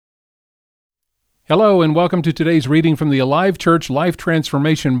Hello and welcome to today's reading from the Alive Church Life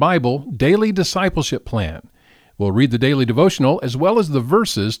Transformation Bible Daily Discipleship Plan. We'll read the daily devotional as well as the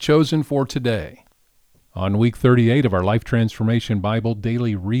verses chosen for today. On week 38 of our Life Transformation Bible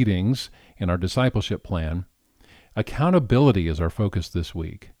daily readings in our discipleship plan, accountability is our focus this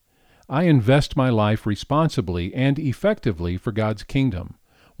week. I invest my life responsibly and effectively for God's kingdom.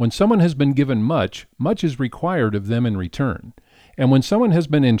 When someone has been given much, much is required of them in return. And when someone has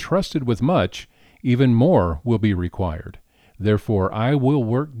been entrusted with much, even more will be required. Therefore, I will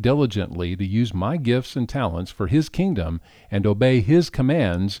work diligently to use my gifts and talents for His kingdom and obey His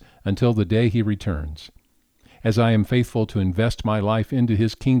commands until the day He returns. As I am faithful to invest my life into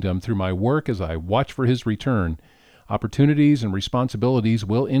His kingdom through my work as I watch for His return, opportunities and responsibilities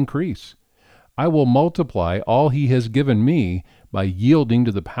will increase. I will multiply all He has given me by yielding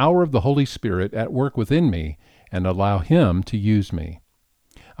to the power of the Holy Spirit at work within me and allow Him to use me.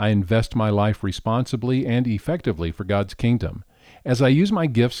 I invest my life responsibly and effectively for God's kingdom. As I use my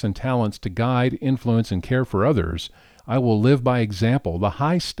gifts and talents to guide, influence, and care for others, I will live by example, the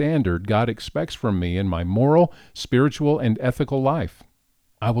high standard God expects from me in my moral, spiritual, and ethical life.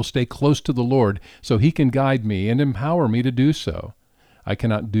 I will stay close to the Lord so He can guide me and empower me to do so. I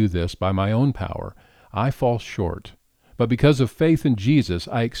cannot do this by my own power. I fall short. But because of faith in Jesus,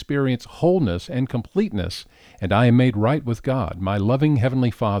 I experience wholeness and completeness, and I am made right with God, my loving Heavenly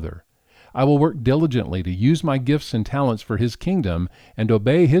Father. I will work diligently to use my gifts and talents for His kingdom and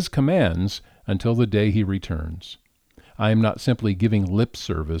obey His commands until the day He returns. I am not simply giving lip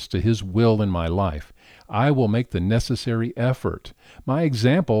service to His will in my life. I will make the necessary effort. My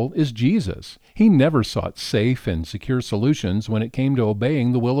example is Jesus. He never sought safe and secure solutions when it came to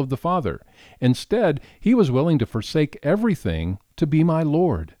obeying the will of the Father. Instead, He was willing to forsake everything to be my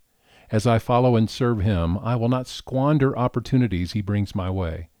Lord. As I follow and serve Him, I will not squander opportunities He brings my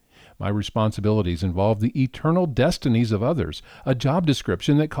way. My responsibilities involve the eternal destinies of others, a job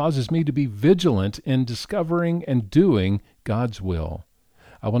description that causes me to be vigilant in discovering and doing God's will.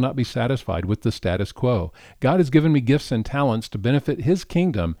 I will not be satisfied with the status quo. God has given me gifts and talents to benefit His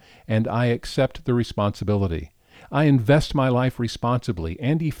kingdom, and I accept the responsibility. I invest my life responsibly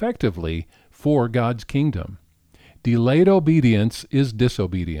and effectively for God's kingdom. Delayed obedience is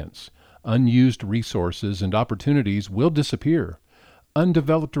disobedience. Unused resources and opportunities will disappear.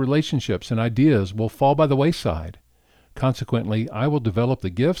 Undeveloped relationships and ideas will fall by the wayside. Consequently, I will develop the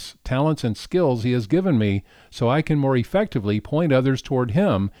gifts, talents, and skills He has given me so I can more effectively point others toward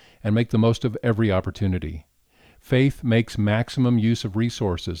Him and make the most of every opportunity. Faith makes maximum use of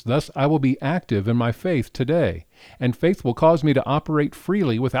resources. Thus, I will be active in my faith today, and faith will cause me to operate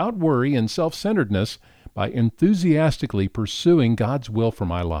freely without worry and self-centeredness by enthusiastically pursuing God's will for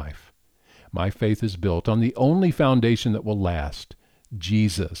my life. My faith is built on the only foundation that will last,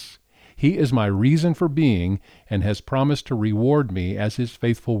 Jesus. He is my reason for being and has promised to reward me as His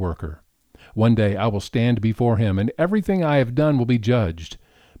faithful worker. One day I will stand before Him, and everything I have done will be judged.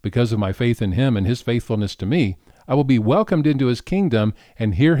 Because of my faith in Him and His faithfulness to me, I will be welcomed into His kingdom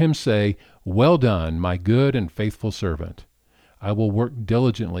and hear Him say, "Well done, my good and faithful servant." I will work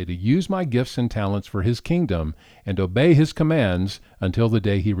diligently to use my gifts and talents for His kingdom and obey His commands until the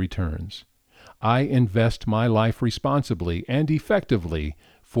day He returns. I invest my life responsibly and effectively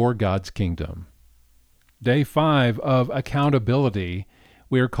for God's kingdom. Day 5 of accountability,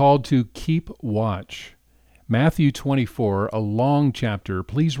 we are called to keep watch. Matthew 24, a long chapter.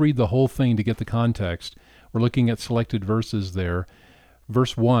 Please read the whole thing to get the context. We're looking at selected verses there.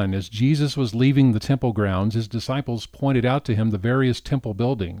 Verse 1, as Jesus was leaving the temple grounds, His disciples pointed out to Him the various temple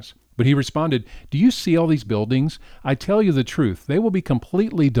buildings. But He responded, "Do you see all these buildings? I tell you the truth, they will be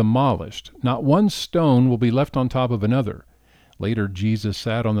completely demolished. Not one stone will be left on top of another." Later, Jesus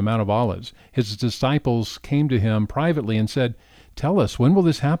sat on the Mount of Olives. His disciples came to Him privately and said, "Tell us, when will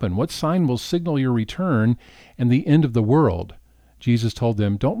this happen? What sign will signal your return and the end of the world?" Jesus told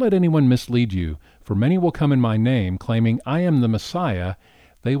them, "Don't let anyone mislead you, for many will come in my name, claiming I am the Messiah.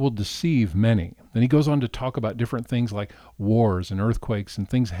 They will deceive many." Then He goes on to talk about different things like wars and earthquakes and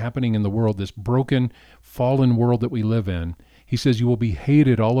things happening in the world, this broken, fallen world that we live in. He says, "You will be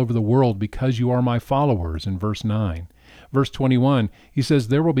hated all over the world because you are my followers," in verse 9. Verse 21, He says,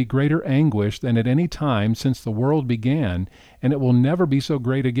 "There will be greater anguish than at any time since the world began, and it will never be so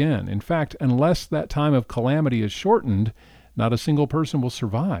great again. In fact, unless that time of calamity is shortened, not a single person will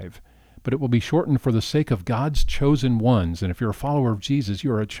survive. But it will be shortened for the sake of God's chosen ones." And if you're a follower of Jesus,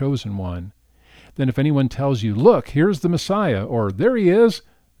 you are a chosen one. Then if anyone tells you, "Look, here's the Messiah," or "There He is,"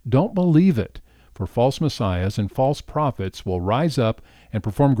 don't believe it. For false messiahs and false prophets will rise up and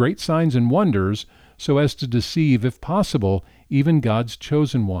perform great signs and wonders so as to deceive, if possible, even God's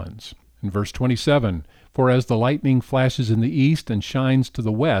chosen ones. In verse 27, for as the lightning flashes in the east and shines to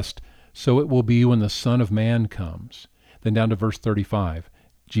the west, so it will be when the Son of Man comes. Then down to verse 35,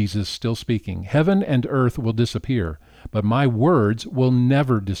 Jesus still speaking, heaven and earth will disappear, but my words will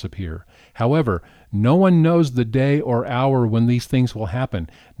never disappear. However, no one knows the day or hour when these things will happen,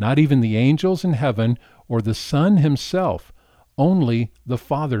 not even the angels in heaven or the Son himself. Only the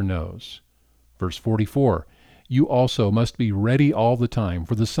Father knows. Verse 44, you also must be ready all the time,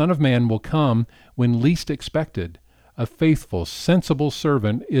 for the Son of Man will come when least expected. A faithful, sensible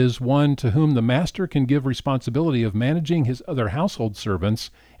servant is one to whom the master can give responsibility of managing his other household servants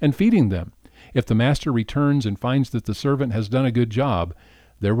and feeding them. If the master returns and finds that the servant has done a good job,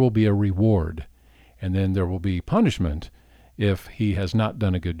 there will be a reward. And then there will be punishment if he has not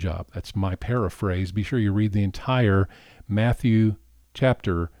done a good job. That's my paraphrase. Be sure you read the entire Matthew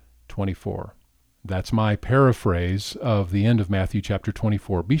chapter 24. That's my paraphrase of the end of Matthew chapter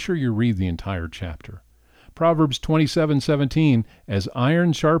 24. Be sure you read the entire chapter. Proverbs 27:17, as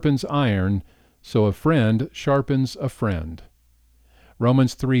iron sharpens iron, so a friend sharpens a friend.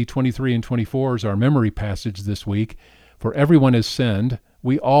 Romans 3:23 and 24 is our memory passage this week. For everyone has sinned,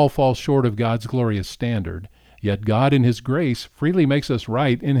 we all fall short of God's glorious standard, yet God in his grace freely makes us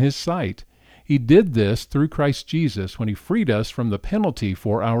right in his sight. He did this through Christ Jesus when he freed us from the penalty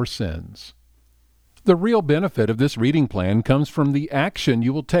for our sins. The real benefit of this reading plan comes from the action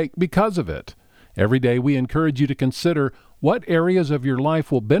you will take because of it. Every day we encourage you to consider what areas of your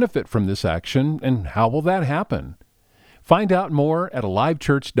life will benefit from this action and how will that happen. Find out more at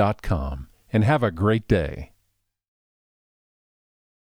alivechurch.com and have a great day.